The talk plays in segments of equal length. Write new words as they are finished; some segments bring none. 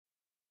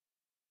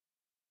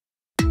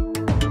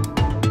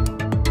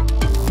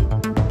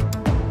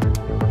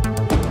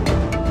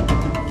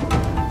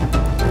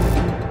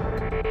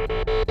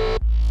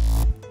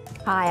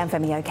I'm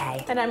Femi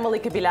Okay. And I'm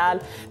Malika Bilal.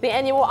 The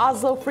annual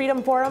Oslo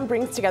Freedom Forum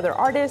brings together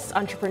artists,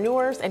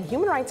 entrepreneurs, and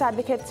human rights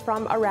advocates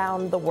from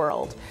around the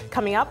world.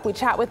 Coming up, we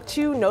chat with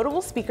two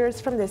notable speakers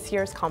from this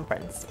year's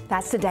conference.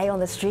 That's today on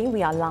the stream.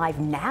 We are live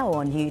now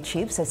on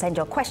YouTube, so send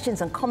your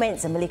questions and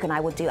comments, and Malika and I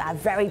will do our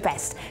very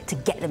best to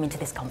get them into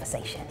this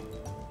conversation.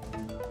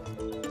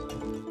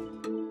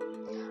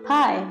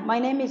 Hi, my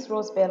name is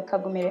Rosebel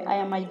Kagumiri. I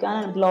am a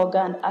Ugandan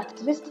blogger and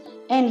activist,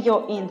 and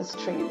you're in the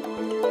stream.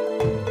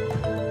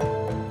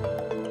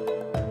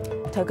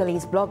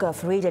 Togolese blogger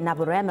Farida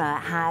Naburema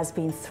has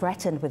been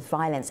threatened with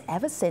violence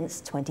ever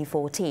since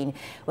 2014,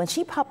 when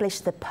she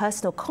published the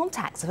personal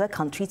contacts of her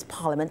country's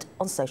parliament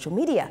on social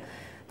media.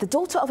 The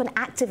daughter of an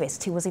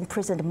activist who was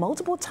imprisoned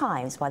multiple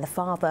times by the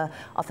father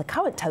of the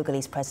current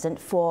Togolese president,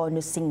 For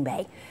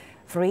Nusingbe.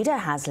 Farida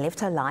has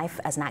lived her life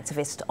as an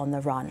activist on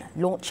the run,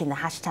 launching the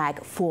hashtag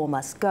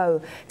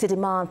 4MustGo to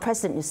demand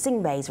President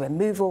Nusingbe's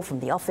removal from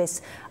the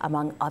office,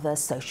 among other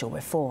social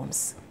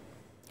reforms.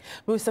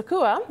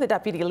 Sochua, the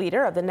deputy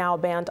leader of the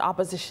now-banned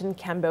opposition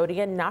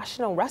Cambodian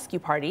National Rescue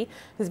Party,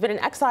 has been in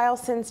exile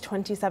since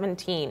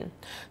 2017.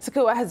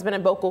 Sochua has been a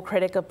vocal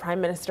critic of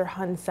Prime Minister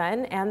Hun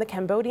Sen and the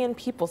Cambodian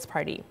People's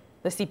Party.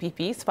 The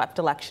CPP swept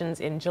elections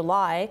in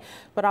July,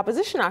 but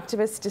opposition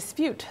activists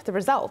dispute the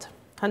result.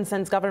 Hun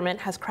Sen's government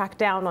has cracked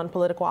down on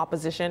political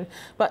opposition,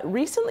 but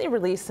recently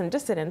released some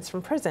dissidents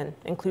from prison,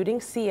 including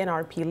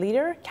CNRP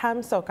leader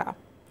Kem Sokha.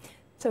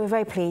 So we're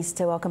very pleased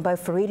to welcome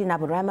both Farida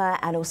Naburema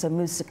and also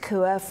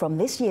Sochua from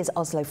this year's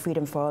Oslo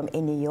Freedom Forum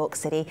in New York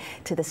City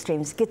to the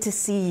streams. Good to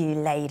see you,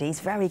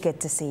 ladies. Very good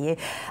to see you.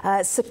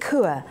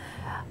 Sochua,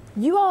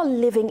 you are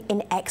living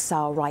in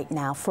exile right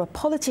now for a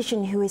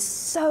politician who is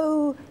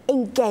so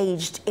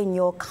engaged in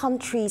your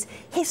country's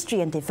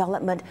history and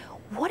development.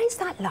 What is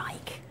that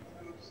like?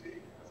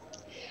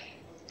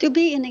 To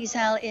be in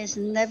exile is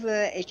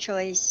never a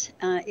choice.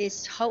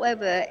 It's,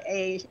 however,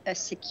 a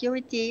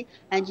security,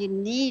 and you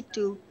need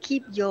to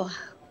keep your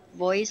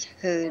voice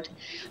heard.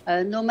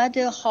 No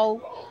matter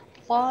how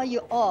far you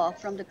are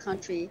from the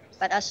country,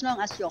 but as long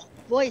as your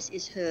voice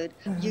is heard,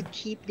 you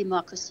keep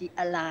democracy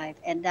alive,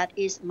 and that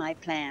is my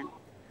plan.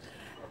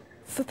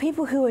 For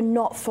people who are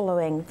not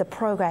following the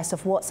progress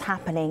of what's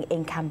happening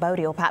in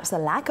Cambodia, or perhaps the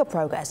lack of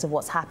progress of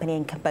what's happening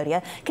in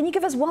Cambodia, can you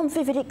give us one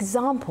vivid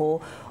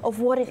example of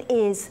what it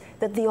is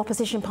that the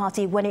opposition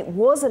party, when it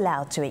was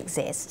allowed to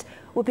exist,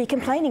 would be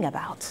complaining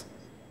about?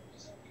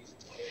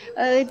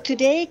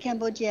 Today,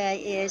 Cambodia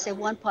is a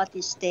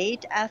one-party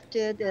state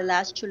after the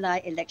last July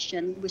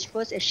election, which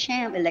was a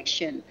sham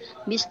election.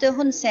 Mr.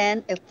 Hun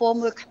Sen, a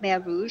former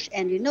Khmer Rouge,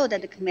 and you know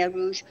that the Khmer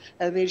Rouge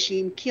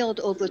regime killed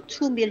over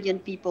 2 million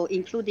people,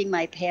 including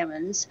my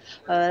parents.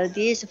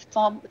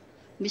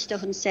 Mr.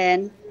 Hun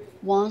Sen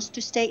wants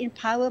to stay in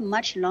power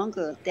much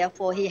longer.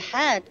 Therefore, he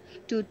had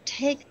to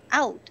take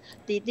out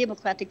the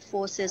democratic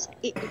forces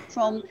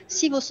from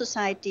civil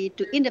society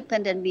to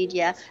independent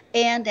media,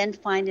 and then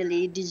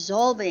finally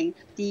dissolving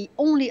the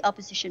only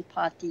opposition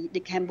party, the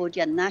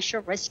Cambodian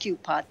National Rescue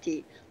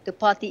Party. The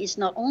party is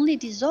not only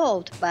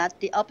dissolved, but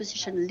the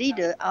opposition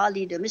leader, our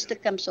leader,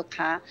 Mr. Kem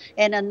Sokha,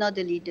 and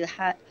another leader,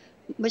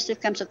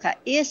 Mr. Kem Sokha,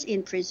 is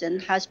in prison,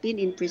 has been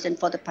in prison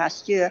for the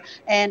past year,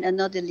 and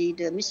another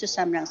leader, Mr.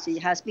 Sam Rangsi,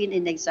 has been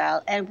in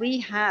exile. And we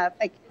have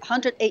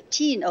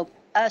 118 of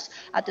us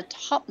at the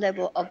top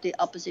level of the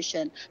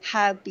opposition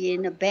have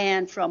been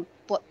banned from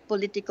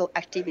political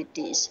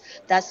activities.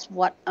 That's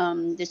what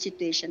the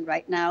situation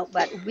right now.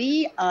 But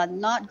we are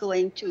not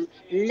going to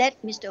let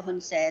Mr.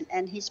 Hun Sen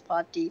and his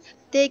party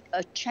take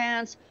a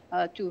chance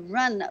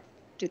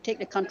to take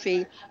the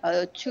country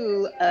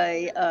to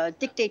a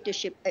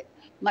dictatorship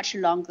much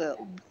longer.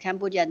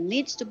 Cambodia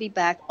needs to be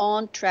back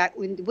on track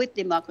with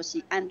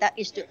democracy, and that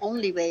is the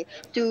only way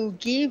to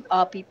give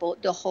our people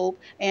the hope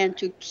and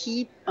to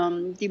keep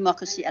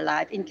democracy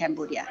alive in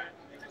Cambodia.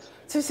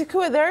 So,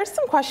 Sochua, there are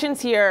some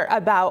questions here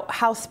about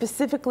how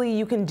specifically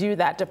you can do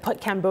that to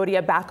put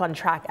Cambodia back on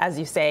track, as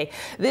you say.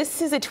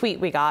 This is a tweet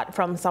we got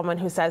from someone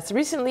who says,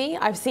 recently,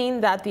 I've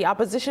seen that the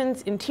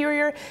opposition's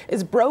interior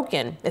is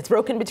broken. It's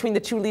broken between the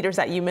two leaders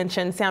that you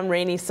mentioned, Sam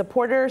Rainy's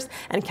supporters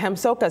and Kem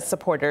Sokha's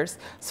supporters.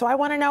 So I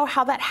want to know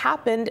how that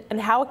happened and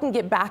how it can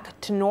get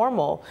back to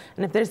normal,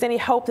 and if there's any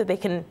hope that they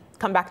can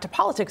come back to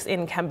politics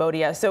in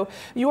Cambodia. So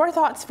your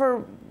thoughts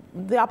for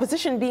the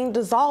opposition being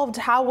dissolved,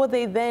 how will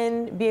they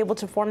then be able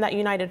to form that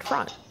united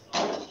front?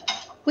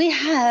 We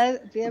have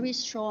very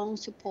strong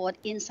support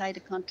inside the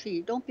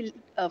country. Don't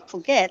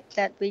forget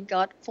that we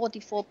got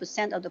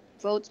 44% of the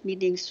votes,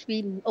 meaning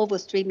over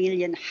 3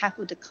 million, half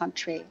of the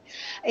country.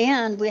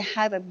 And we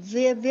have a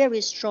very,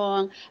 very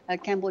strong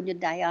Cambodian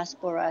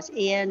diaspora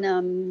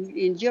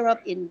in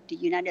Europe, in the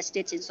United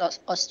States, in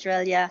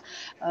Australia.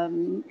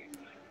 On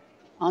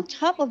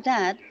top of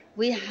that,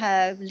 we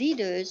have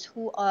leaders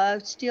who are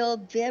still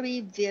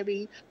very,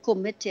 very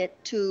committed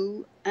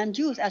to, and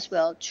youth as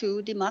well,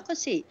 to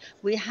democracy.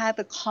 We have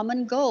a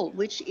common goal,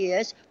 which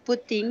is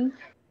putting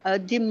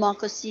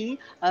democracy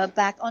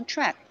back on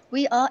track.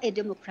 We are a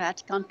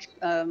democratic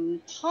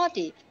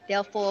party.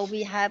 Therefore,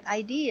 we have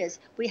ideas,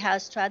 we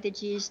have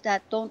strategies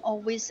that don't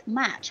always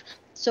match.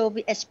 So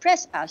we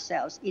express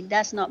ourselves. It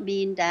does not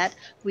mean that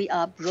we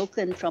are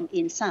broken from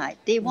inside.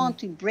 They want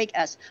to break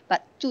us,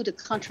 but to the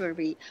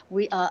contrary,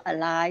 we are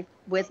alive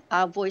with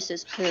our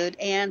voices heard,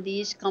 and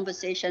these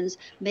conversations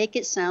make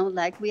it sound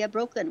like we are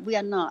broken. We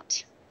are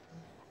not.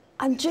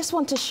 I just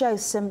want to show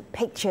some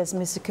pictures,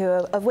 Ms.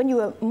 Sochua, of when you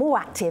were more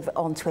active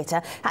on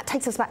Twitter. That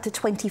takes us back to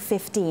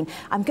 2015.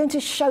 I'm going to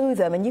show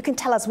them, and you can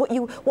tell us what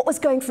was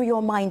going through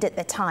your mind at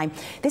the time.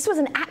 This was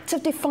an act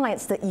of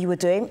defiance that you were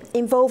doing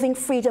involving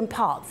Freedom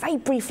Park. Very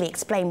briefly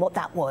explain what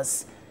that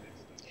was.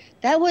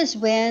 That was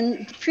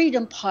when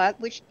Freedom Park,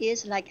 which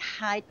is like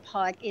Hyde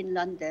Park in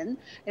London,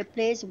 a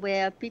place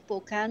where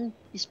people can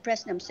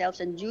express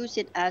themselves and use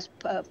it as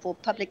for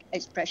public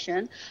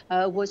expression,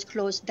 was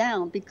closed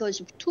down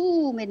because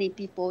too many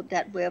people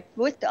that were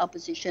with the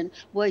opposition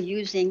were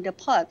using the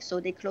park, so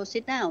they closed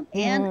it down.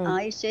 And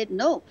I said,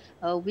 no,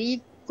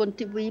 we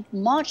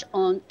marched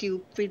on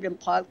to Freedom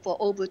Park for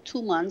over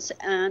 2 months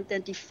and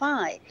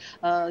defy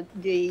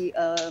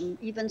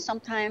even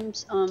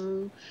sometimes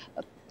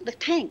the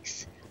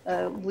tanks.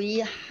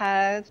 We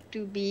have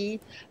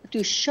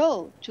to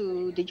show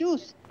to the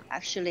youth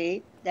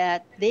actually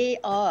that they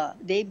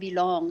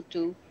belong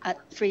to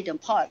Freedom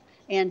Park,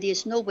 and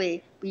there's no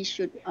way we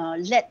should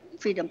let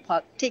Freedom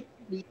Park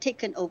be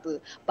taken over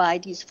by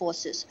these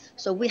forces.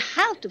 So we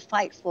have to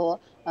fight for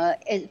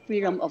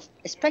freedom of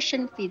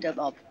expression, freedom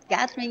of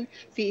gathering,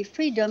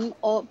 freedom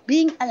of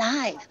being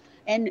alive.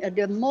 And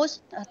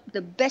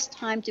the best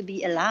time to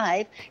be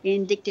alive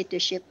in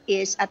dictatorship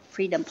is at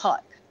Freedom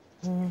Park.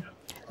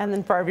 And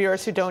then for our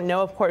viewers who don't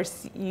know, of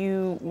course,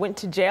 you went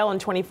to jail in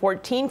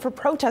 2014 for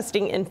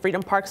protesting in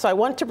Freedom Park. So I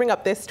want to bring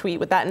up this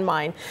tweet with that in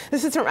mind.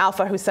 This is from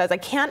Alpha, who says, I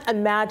can't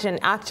imagine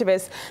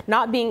activists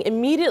not being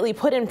immediately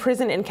put in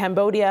prison in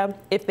Cambodia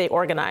if they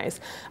organize.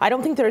 I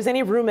don't think there's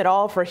any room at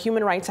all for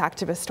human rights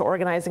activists to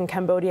organize in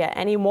Cambodia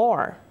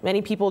anymore.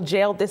 Many people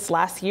jailed this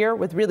last year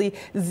with really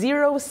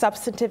zero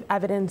substantive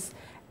evidence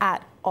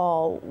at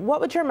all.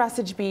 What would your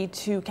message be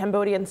to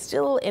Cambodians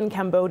still in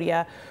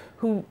Cambodia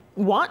who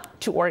want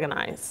to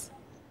organize?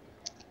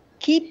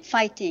 Keep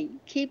fighting,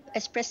 keep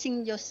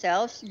expressing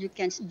yourselves. You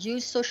can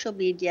use social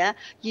media.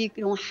 You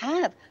don't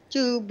have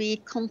to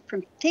be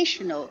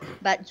confrontational,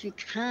 but you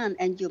can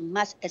and you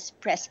must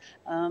express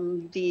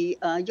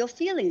your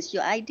feelings,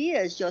 your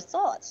ideas, your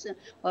thoughts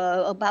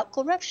about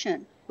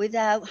corruption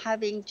without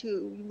having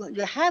to.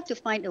 You have to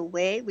find a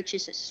way, which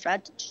is a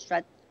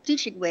strategic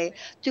way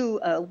to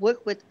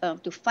work with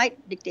to fight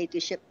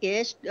dictatorship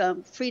is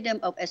freedom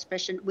of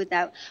expression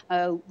without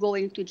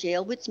going to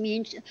jail, which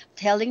means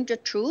telling the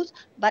truth,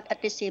 but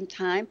at the same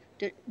time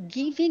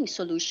giving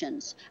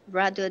solutions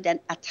rather than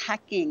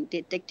attacking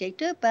the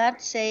dictator,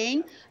 but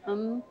saying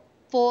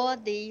for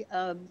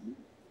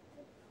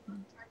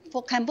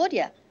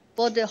Cambodia,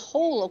 for the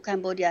whole of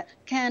Cambodia,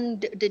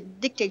 can the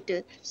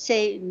dictator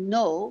say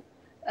no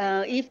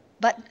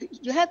But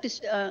you have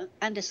to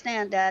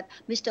understand that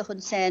Mr. Hun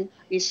Sen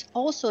is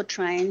also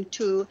trying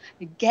to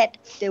get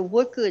the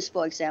workers,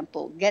 for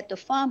example, get the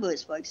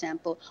farmers, for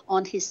example,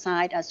 on his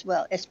side as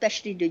well,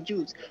 especially the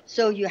youth.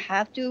 So you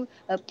have to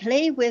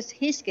play with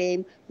his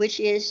game, which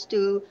is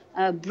to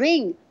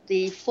bring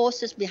the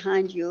forces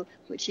behind you,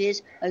 which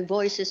is the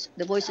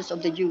voices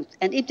of the youth.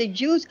 And if the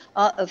youth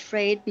are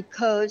afraid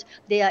because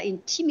they are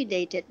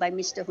intimidated by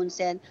Mr. Hun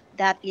Sen,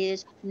 that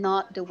is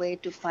not the way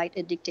to fight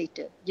a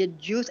dictator. The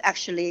youth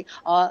actually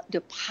are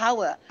the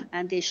power,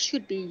 and they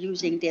should be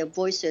using their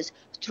voices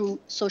through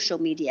social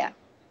media.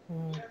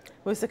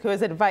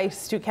 Sochua's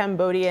advice to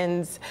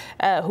Cambodians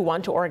who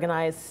want to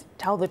organize: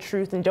 tell the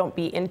truth and don't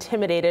be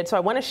intimidated. So I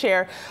want to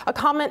share a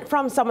comment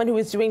from someone who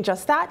is doing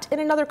just that in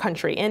another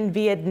country, in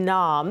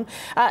Vietnam.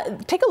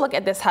 Take a look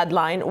at this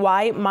headline: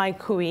 Why Mai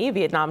Kui,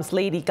 Vietnam's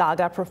Lady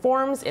Gaga,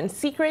 performs in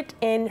secret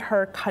in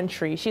her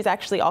country. She's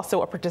actually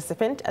also a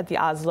participant at the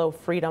Oslo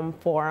Freedom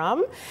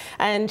Forum,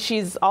 and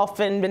she's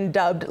often been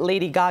dubbed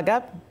Lady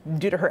Gaga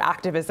due to her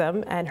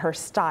activism and her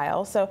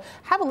style. So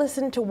have a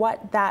listen to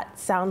what that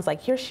sounds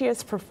like. Here she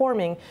is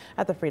performing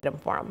at the Freedom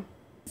Forum.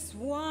 Just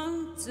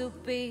want to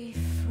be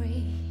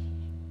free,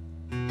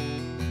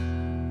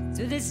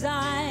 to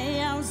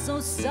desire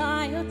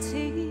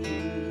society,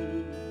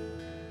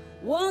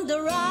 want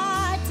the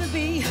right to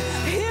be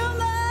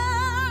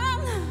human,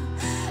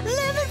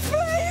 living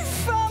free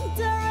from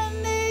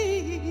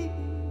tyranny.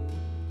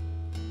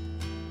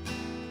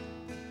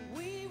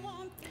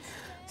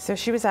 So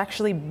she was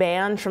actually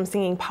banned from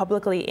singing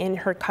publicly in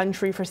her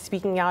country for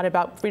speaking out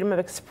about freedom of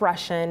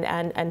expression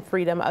and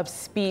freedom of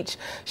speech.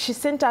 She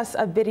sent us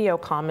a video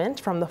comment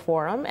from the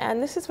forum,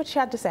 and this is what she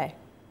had to say.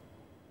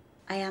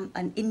 I am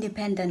an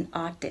independent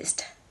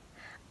artist.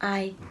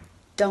 I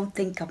don't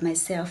think of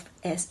myself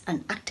as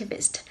an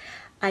activist.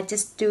 I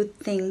just do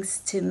things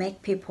to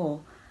make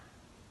people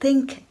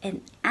think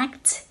and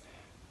act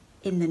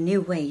in the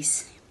new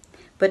ways.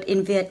 But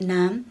in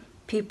Vietnam,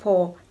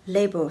 people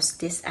label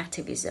this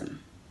activism.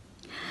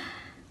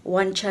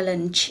 One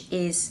challenge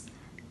is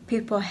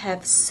people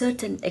have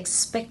certain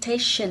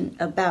expectation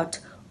about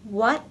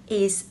what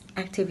is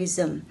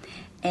activism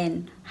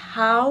and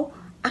how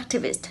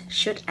activists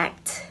should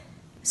act.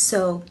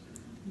 So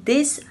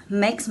this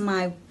makes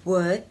my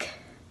work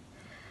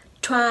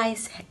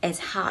twice as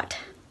hard.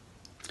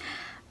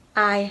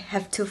 I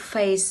have to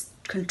face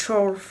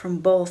control from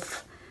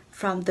both,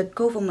 from the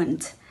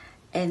government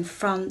and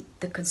from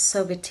the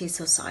conservative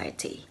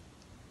society.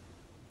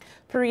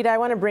 Farida, I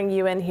want to bring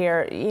you in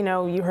here. You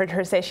know, you heard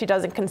her say she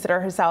doesn't consider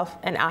herself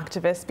an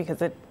activist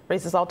because it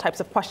raises all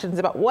types of questions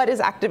about what is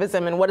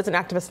activism and what does an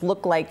activist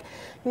look like.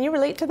 Can you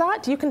relate to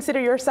that? Do you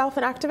consider yourself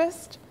an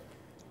activist?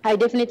 I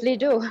definitely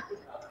do.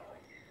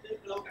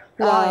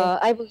 Why?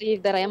 I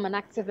believe that I am an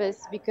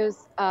activist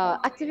because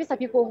activists are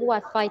people who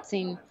are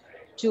fighting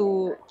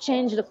to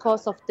change the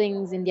course of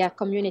things in their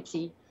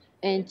community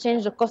and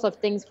change the course of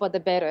things for the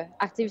better.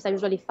 Activists are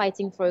usually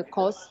fighting for a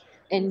cause,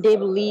 and they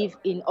believe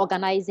in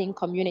organizing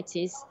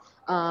communities,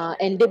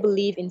 and they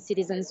believe in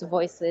citizens'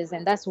 voices.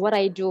 And that's what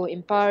I do,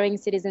 empowering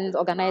citizens,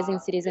 organizing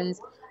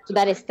citizens. To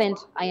that extent,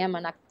 I am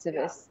an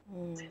activist.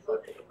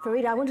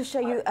 Farida, I want to show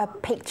you a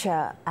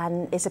picture,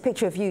 and it's a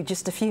picture of you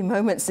just a few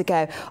moments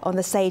ago on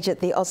the stage at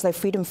the Oslo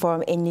Freedom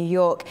Forum in New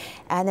York.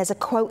 And there's a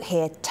quote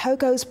here: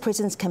 "Togo's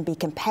prisons can be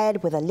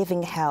compared with a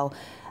living hell."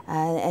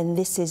 And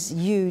this is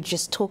you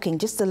just talking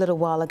just a little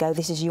while ago.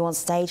 This is you on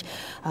stage,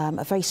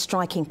 a very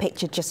striking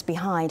picture just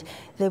behind.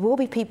 There will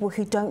be people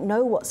who don't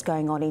know what's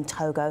going on in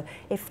Togo.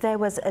 If there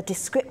was a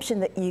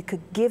description that you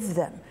could give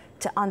them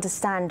to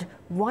understand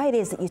why it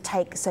is that you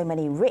take so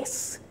many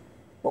risks,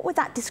 what would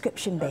that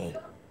description be?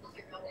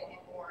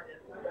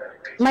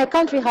 My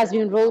country has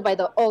been ruled by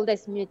the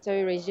oldest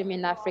military regime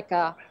in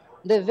Africa.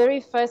 The very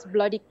first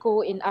bloody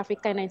coup in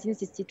Africa in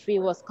 1963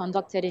 was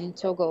conducted in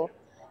Togo.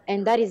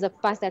 And that is a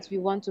past that we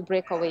want to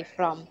break away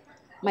from.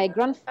 My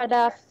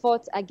grandfather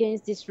fought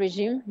against this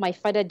regime. My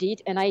father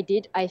did, and I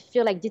did. I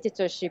feel like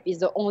dictatorship is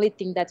the only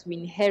thing that we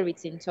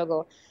inherit in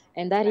Togo.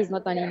 And that is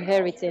not an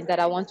inheritance that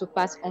I want to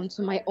pass on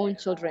to my own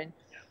children.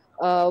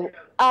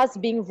 Us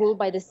being ruled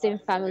by the same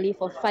family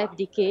for 5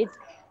 decades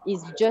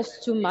is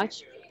just too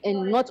much.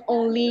 And not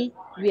only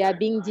we are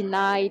being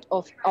denied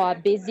of our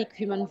basic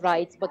human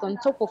rights, but on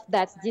top of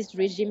that, this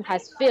regime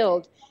has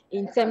failed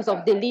in terms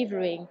of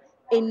delivering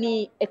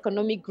any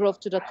economic growth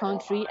to the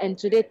country. And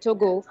today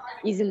Togo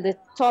is in the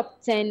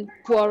top 10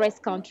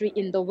 poorest country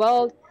in the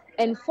world.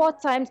 And 4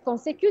 times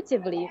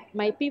consecutively,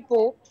 my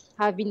people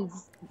have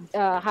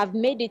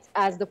made it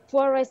as the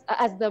poorest,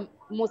 as the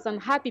most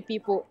unhappy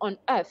people on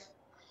earth.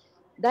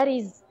 That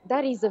is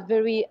a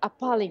very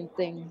appalling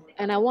thing.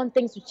 And I want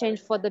things to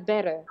change for the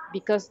better,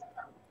 because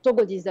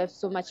Togo deserves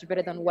so much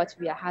better than what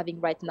we are having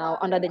right now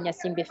under the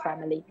Nyasimbe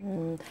family.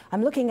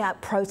 I'm looking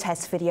at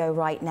protest video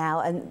right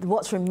now, and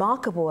what's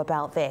remarkable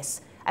about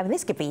this, I mean,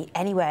 this could be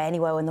anywhere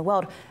in the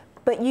world,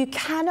 but you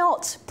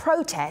cannot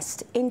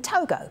protest in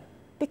Togo.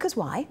 Because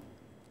why?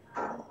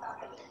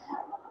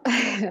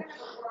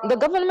 The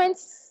government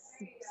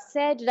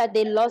said that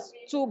they lost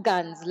 2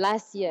 guns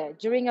last year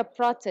during a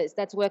protest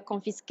that were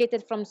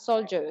confiscated from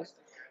soldiers.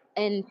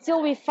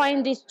 Until we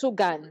find these 2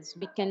 guns,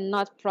 we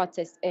cannot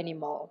protest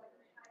anymore.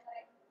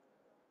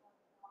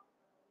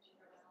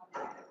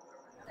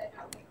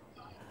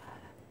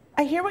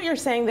 I hear what you're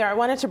saying there. I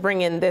wanted to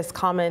bring in this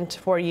comment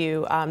for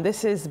you.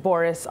 This is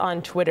Boris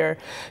on Twitter,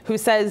 who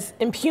says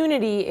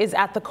impunity is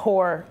at the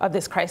core of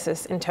this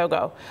crisis in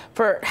Togo.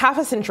 For half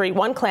a century,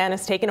 one clan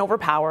has taken over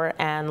power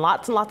and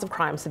lots of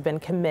crimes have been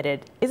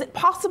committed. Is it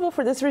possible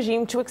for this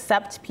regime to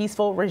accept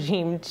peaceful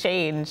regime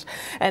change?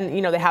 And,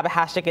 you know, they have a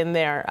hashtag in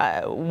there,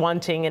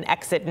 wanting an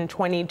exit in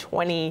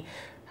 2020.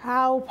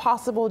 How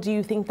possible do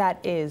you think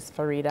that is,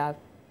 Farida?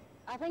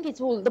 I think it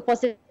will, the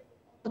possibility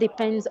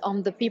depends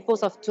on the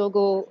peoples of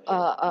Togo.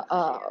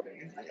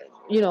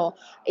 You know,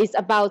 it's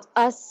about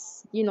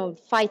us, you know,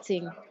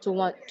 fighting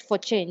for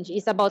change.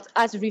 It's about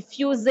us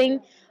refusing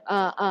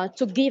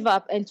to give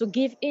up and to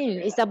give in.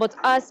 It's about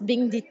us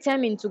being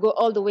determined to go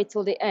all the way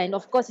till the end.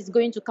 Of course, it's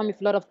going to come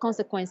with a lot of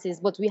consequences,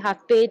 but we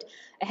have paid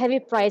a heavy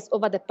price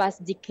over the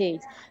past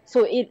decades.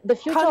 So the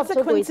future of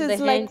Togo is in the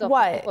hands of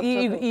what?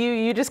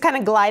 You just kind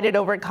of glided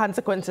over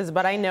consequences,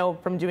 but I know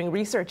from doing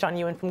research on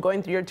you and from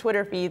going through your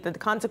Twitter feed that the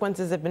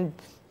consequences have been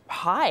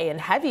high and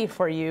heavy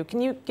for you.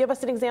 Can you give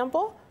us an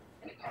example?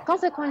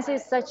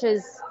 Consequences such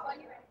as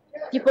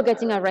people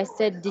getting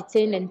arrested,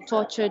 detained, and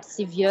tortured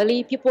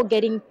severely, people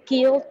getting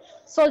killed,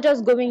 soldiers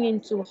going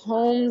into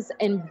homes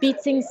and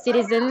beating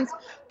citizens,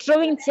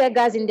 throwing tear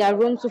gas in their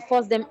rooms to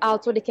force them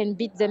out so they can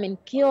beat them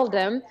and kill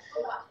them.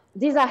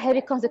 These are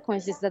heavy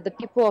consequences that the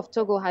people of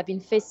Togo have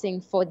been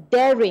facing for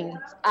daring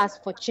to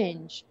ask for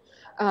change.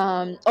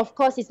 Of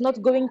course, it's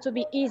not going to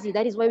be easy.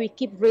 That is why we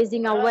keep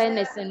raising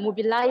awareness and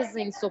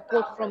mobilizing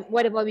support from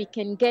wherever we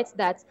can get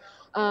that.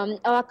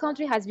 Our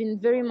country has been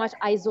very much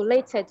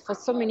isolated for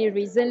so many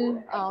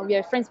reasons. We are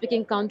a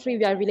French-speaking country.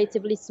 We are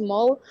relatively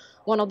small,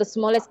 one of the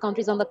smallest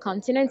countries on the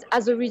continent.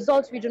 As a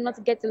result, we do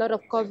not get a lot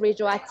of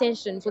coverage or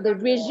attention. So the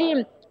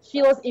regime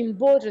feels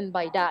emboldened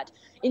by that.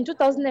 In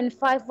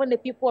 2005, when the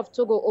people of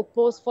Togo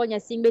opposed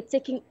Fonya Singbe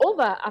taking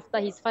over after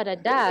his father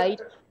died,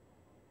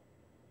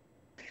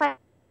 5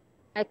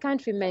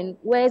 countrymen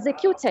were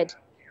executed.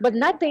 But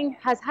nothing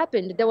has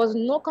happened. There was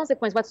no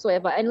consequence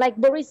whatsoever. And like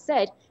Boris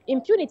said,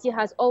 impunity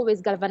has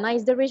always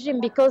galvanized the regime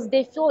because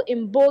they feel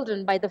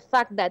emboldened by the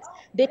fact that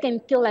they can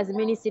kill as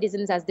many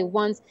citizens as they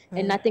want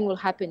and nothing will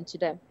happen to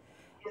them.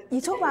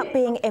 You talk about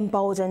being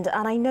emboldened,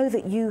 and I know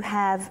that you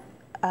have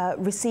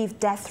received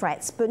death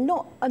threats, but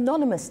not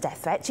anonymous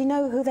death threats. You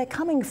know who they're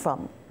coming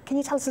from. Can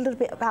you tell us a little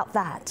bit about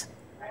that?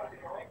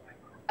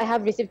 I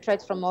have received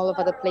threats from all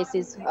over the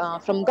places,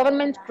 from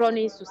government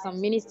cronies to some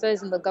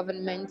ministers in the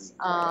government.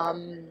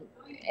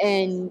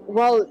 And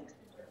well,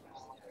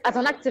 as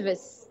an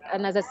activist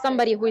and as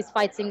somebody who is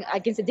fighting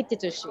against a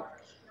dictatorship,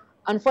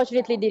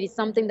 unfortunately, there is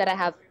something that I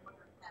have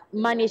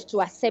managed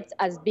to accept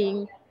as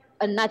being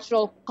a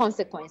natural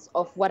consequence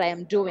of what I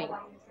am doing.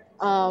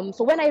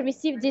 So when I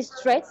receive these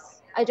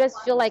threats, I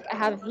just feel like I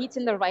have hit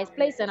in the right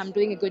place and I'm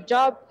doing a good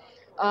job.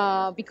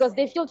 Because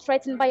they feel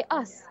threatened by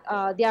us.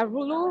 Their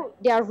rule,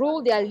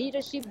 their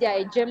leadership, their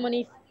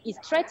hegemony is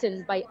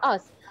threatened by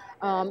us.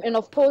 And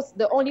of course,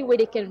 the only way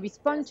they can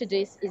respond to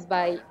this is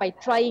by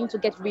trying to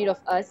get rid of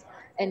us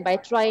and by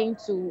trying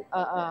to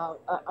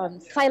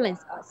silence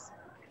us.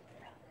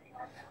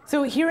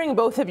 So hearing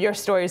both of your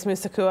stories,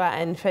 Sochua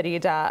and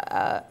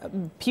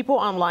Farida, people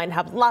online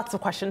have lots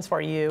of questions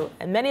for you,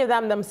 and many of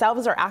them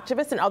themselves are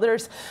activists and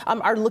others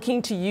are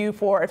looking to you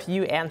for a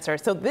few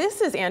answers. So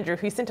this is Andrew,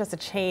 who sent us a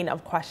chain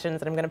of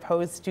questions that I'm going to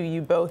pose to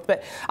you both,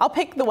 but I'll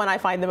pick the one I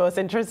find the most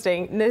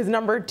interesting, is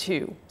number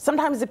 2.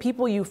 Sometimes the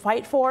people you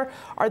fight for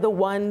are the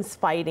ones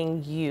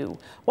fighting you.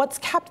 What's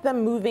kept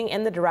them moving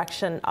in the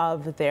direction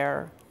of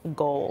their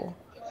goal?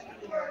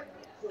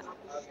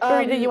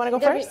 Farida, you want to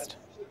go first?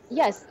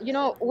 Yes, you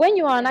know, when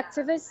you are an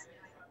activist,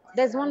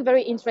 there's one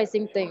very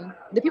interesting thing.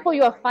 The people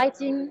you are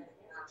fighting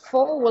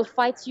for will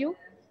fight you.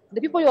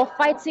 The people you are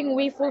fighting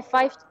with will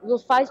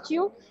fight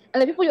you.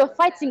 And the people you are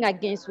fighting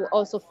against will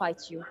also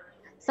fight you.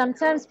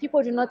 Sometimes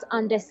people do not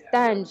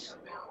understand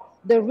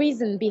the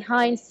reason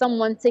behind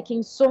someone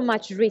taking so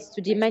much risk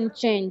to demand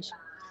change.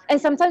 And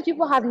sometimes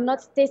people have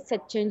not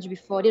tasted change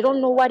before. They don't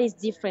know what is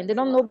different. They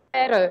don't know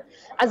better.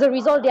 As a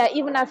result, they are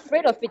even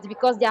afraid of it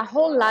because their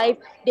whole life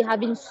they have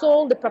been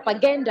sold the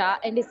propaganda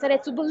and they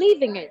started to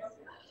believe in it.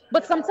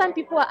 But sometimes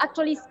people are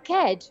actually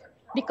scared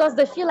because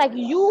they feel like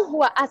you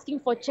who are asking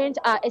for change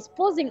are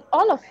exposing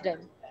all of them.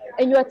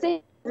 And you are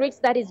taking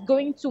risks that is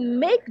going to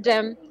make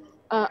them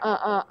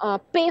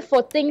pay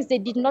for things they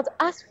did not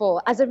ask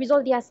for. As a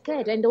result, they are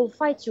scared and they will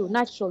fight you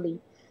naturally.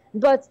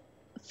 But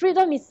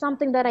freedom is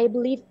something that I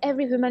believe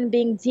every human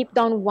being deep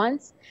down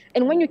wants.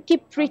 And when you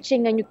keep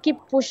preaching and you keep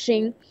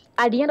pushing,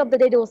 at the end of the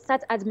day, they will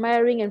start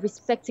admiring and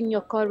respecting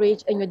your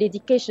courage and your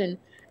dedication.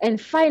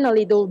 And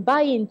finally, they'll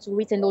buy into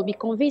it and they'll be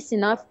convinced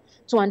enough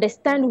to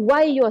understand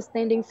why you are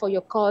standing for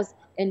your cause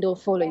and they'll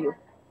follow you.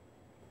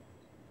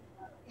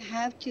 We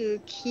have to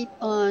keep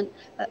on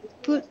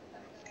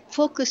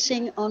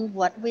focusing on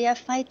what we are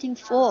fighting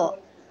for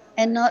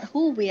and not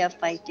who we are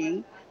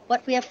fighting.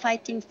 What we are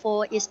fighting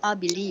for is our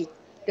belief.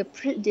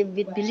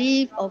 The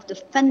belief of the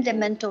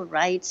fundamental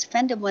rights,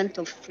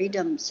 fundamental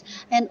freedoms,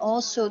 and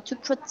also to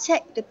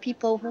protect the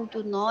people who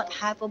do not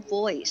have a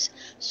voice.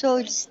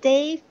 So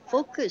stay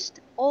focused.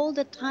 All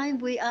the time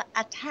we are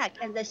attacked,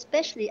 and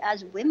especially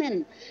as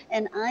women.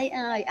 And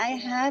I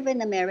have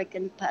an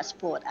American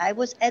passport. I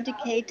was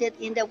educated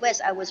in the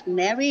West. I was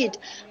married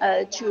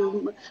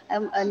to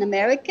an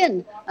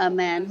American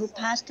man who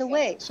passed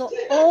away. So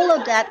all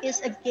of that is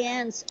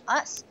against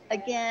us.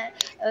 Again,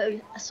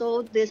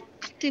 so the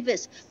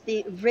activists,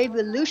 the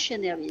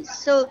revolutionaries.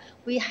 So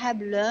we have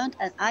learned,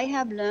 and I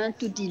have learned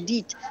to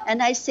delete.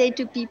 And I say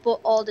to people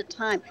all the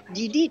time,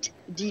 delete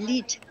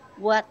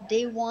what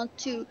they want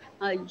to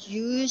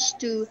use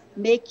to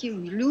make you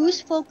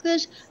lose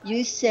focus.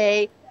 You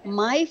say,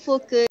 my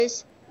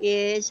focus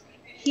is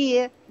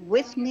here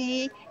with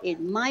me,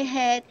 in my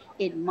head,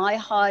 in my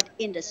heart,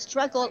 in the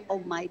struggle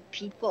of my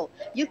people.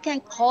 You can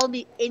call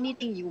me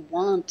anything you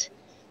want,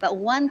 but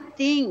one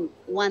thing,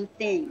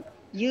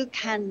 you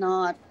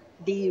cannot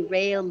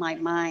derail my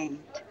mind.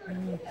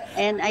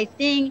 And I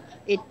think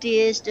it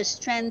is the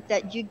strength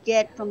that you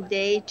get from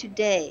day to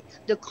day.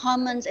 The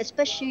comments,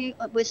 especially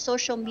with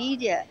social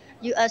media,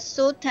 you are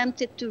so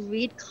tempted to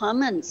read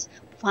comments.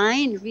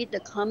 Fine, read the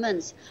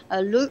comments.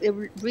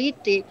 Read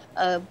the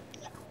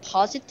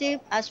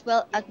positive as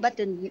well as, but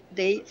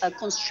the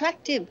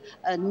constructive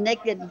and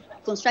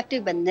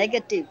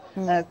negative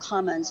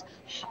comments.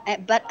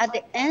 But at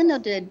the end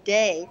of the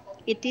day,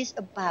 it is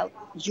about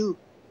you.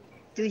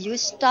 Do you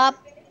stop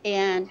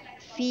and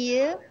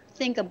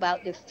think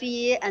about the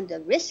fear and the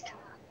risk?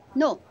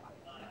 No.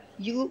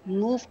 You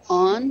move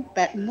on,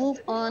 but move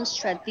on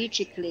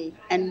strategically.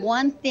 And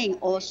one thing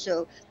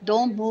also,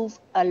 don't move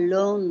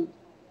alone.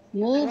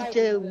 Move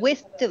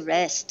with the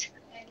rest.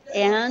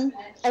 And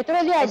I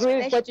totally agree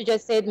with what you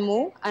just said,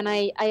 Mo. And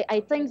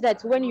I think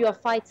that when you are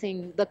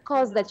fighting, the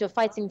cause that you're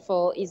fighting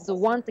for is the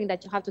one thing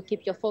that you have to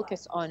keep your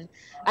focus on.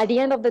 At the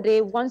end of the day,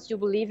 once you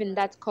believe in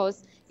that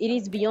cause, it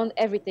is beyond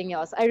everything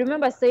else. I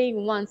remember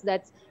saying once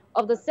that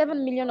of the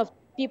 7 million of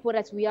people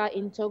that we are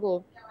in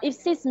Togo, if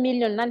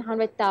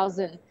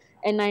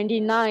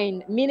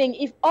 6,900,099, meaning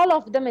if all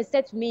of them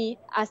except me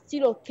are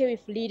still okay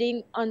with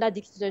leading under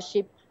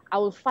dictatorship, I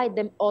will fight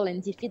them all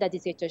and defeat that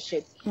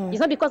dictatorship. It's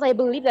not because I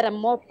believe that I'm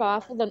more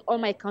powerful than all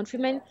my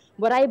countrymen,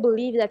 but I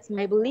believe that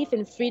my belief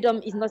in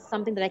freedom is not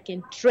something that I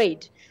can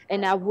trade.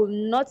 And I will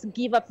not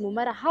give up no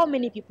matter how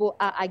many people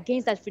are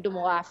against that freedom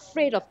or are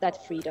afraid of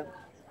that freedom.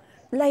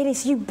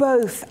 Ladies, you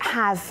both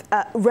have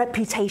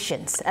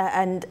reputations,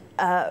 and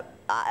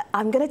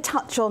I'm going to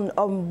touch on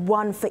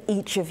one for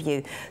each of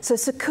you. So,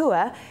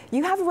 Sochua,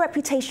 you have a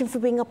reputation for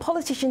being a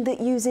politician that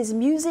uses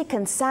music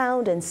and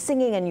sound and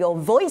singing and your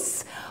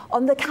voice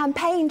on the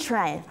campaign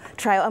trail.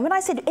 And when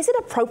I said, is it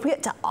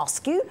appropriate to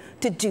ask you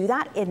to do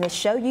that in this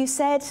show, you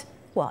said,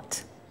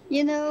 what?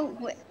 You know,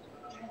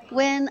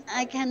 when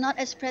I cannot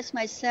express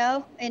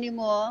myself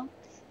anymore,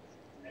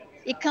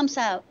 it comes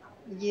out.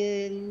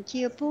 We,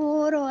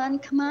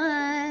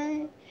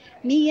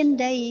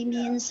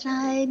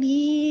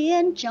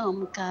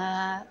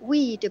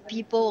 the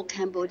people of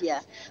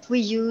Cambodia, we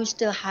used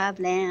to have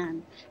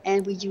land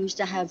and we used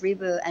to have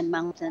river and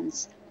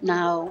mountains.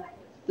 Now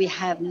we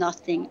have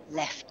nothing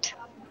left.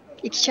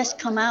 It's just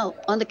come out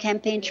on the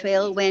campaign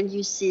trail when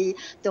you see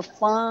the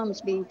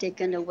farms being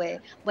taken away,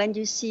 when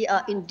you see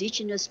our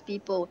indigenous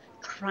people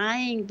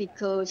crying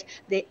because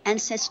the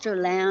ancestral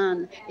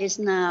land is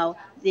now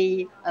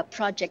the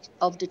project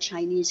of the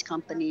Chinese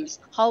companies.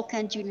 How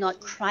can you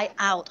not cry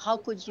out? How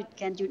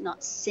can you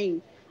not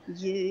sing?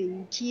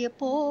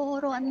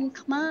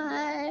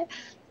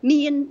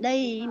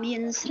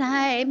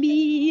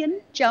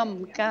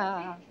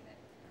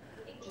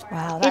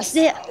 Wow,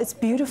 it's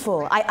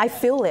beautiful. I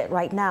feel it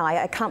right now.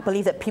 I can't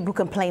believe that people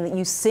complain that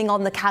you sing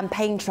on the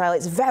campaign trail.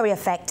 It's very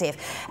effective.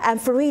 And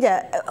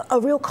Farida, a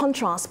real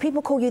contrast.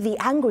 People call you the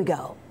angry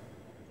girl.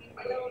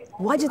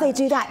 Why do they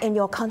do that in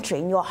your country,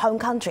 in your home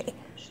country?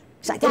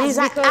 It's like, that is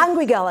that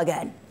angry girl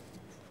again.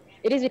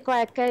 It is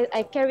because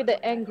I carry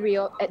the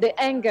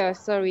anger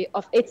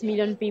of 8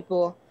 million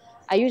people.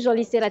 I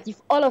usually say that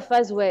if all of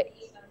us were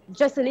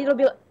just a little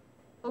bit,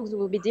 things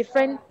would be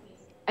different.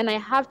 And I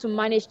have to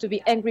manage to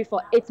be angry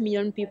for 8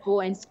 million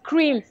people and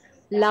scream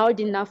loud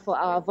enough for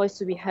our voice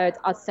to be heard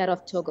outside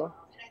of Togo.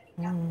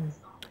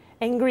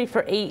 Angry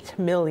for 8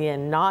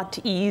 million, not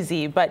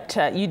easy, but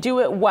you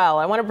do it well.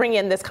 I want to bring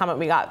in this comment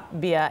we got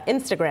via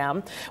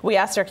Instagram. We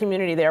asked our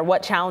community there,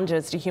 what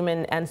challenges do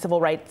human and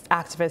civil rights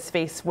activists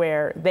face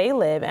where they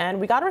live? And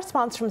we got a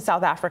response from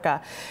South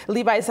Africa.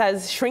 Levi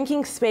says,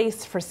 shrinking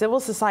space for civil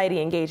society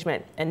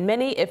engagement in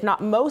many, if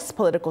not most,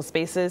 political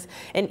spaces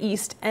in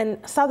East and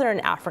Southern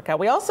Africa.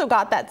 We also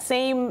got that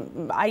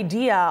same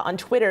idea on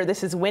Twitter.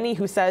 This is Winnie,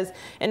 who says,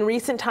 in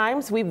recent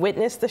times, we've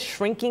witnessed the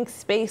shrinking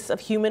space of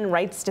human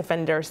rights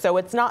defenders. So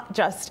it's not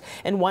just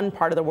in one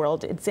part of the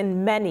world, it's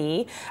in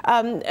many.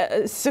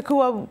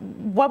 Sochua,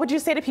 what would you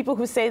say to people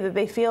who say that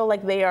they feel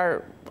like they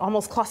are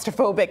almost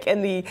claustrophobic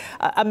in the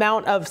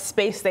amount of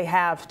space they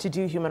have to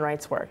do human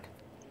rights work?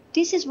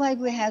 This is why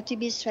we have to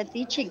be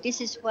strategic.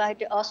 This is why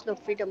the Oslo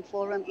Freedom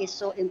Forum is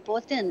so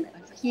important.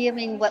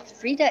 Hearing what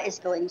Frida is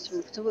going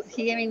through,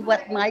 hearing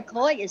what Mike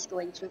Hoy is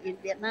going through in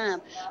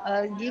Vietnam,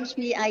 gives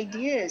me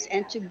ideas.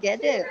 And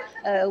together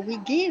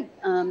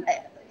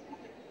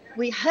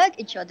we hug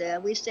each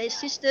other. We say,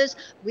 sisters,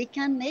 we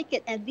can make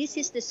it. And this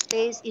is the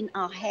space in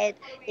our head,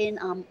 in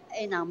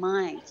our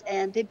minds.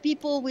 And the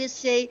people will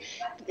say,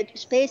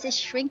 space is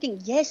shrinking.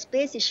 Yes,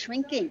 space is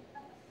shrinking.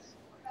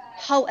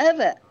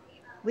 However,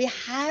 we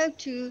have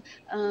to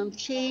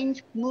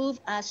move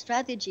our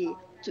strategy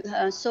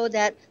so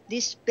that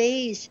this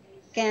space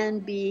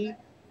can be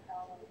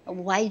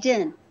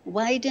widened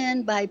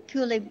by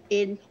pulling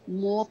in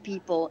more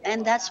people.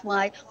 And that's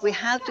why we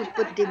have to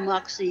put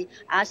democracy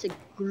as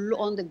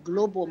on the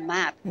global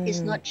map.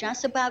 It's not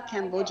just about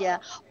Cambodia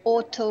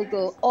or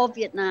Togo or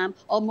Vietnam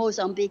or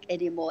Mozambique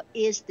anymore.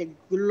 It's the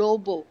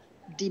global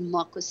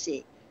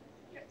democracy.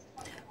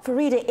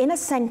 Farida, in a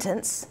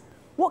sentence,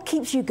 what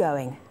keeps you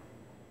going?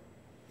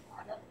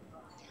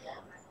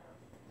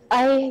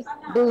 I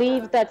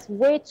believe that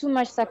way too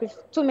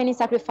many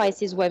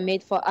sacrifices were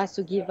made for us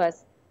to give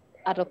us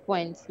at a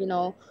point. You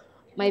know,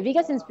 my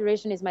biggest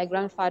inspiration is my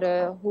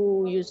grandfather,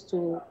 who used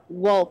to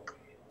walk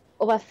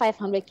over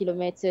 500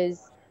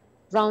 kilometers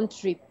round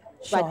trip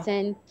to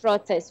attend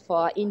protests for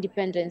our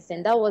independence,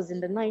 and that was in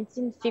the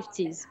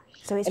 1950s.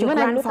 So it's your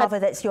grandfather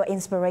that's your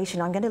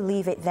inspiration. I'm going to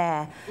leave it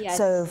there. Yes.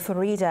 So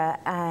Farida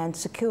and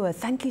Sochua,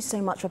 thank you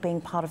so much for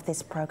being part of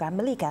this program.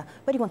 Malika,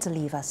 where do you want to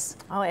leave us?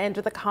 I'll end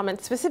with a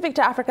comment specific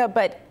to Africa,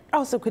 but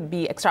also could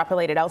be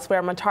extrapolated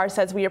elsewhere. Montar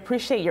says, we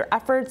appreciate your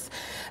efforts,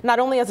 not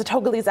only as a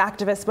Togolese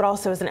activist, but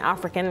also as an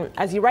African.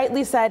 As you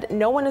rightly said,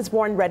 no one is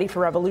born ready for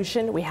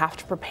revolution. We have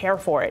to prepare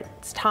for it.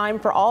 It's time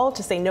for all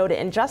to say no to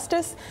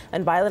injustice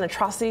and violent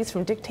atrocities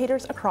from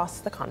dictators across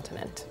the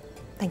continent.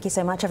 Thank you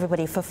so much,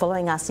 everybody, for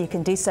following us. You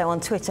can do so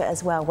on Twitter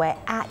as well. We're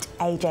at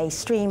AJ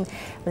Stream.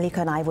 Malika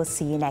and I will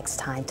see you next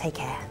time. Take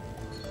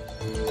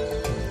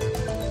care.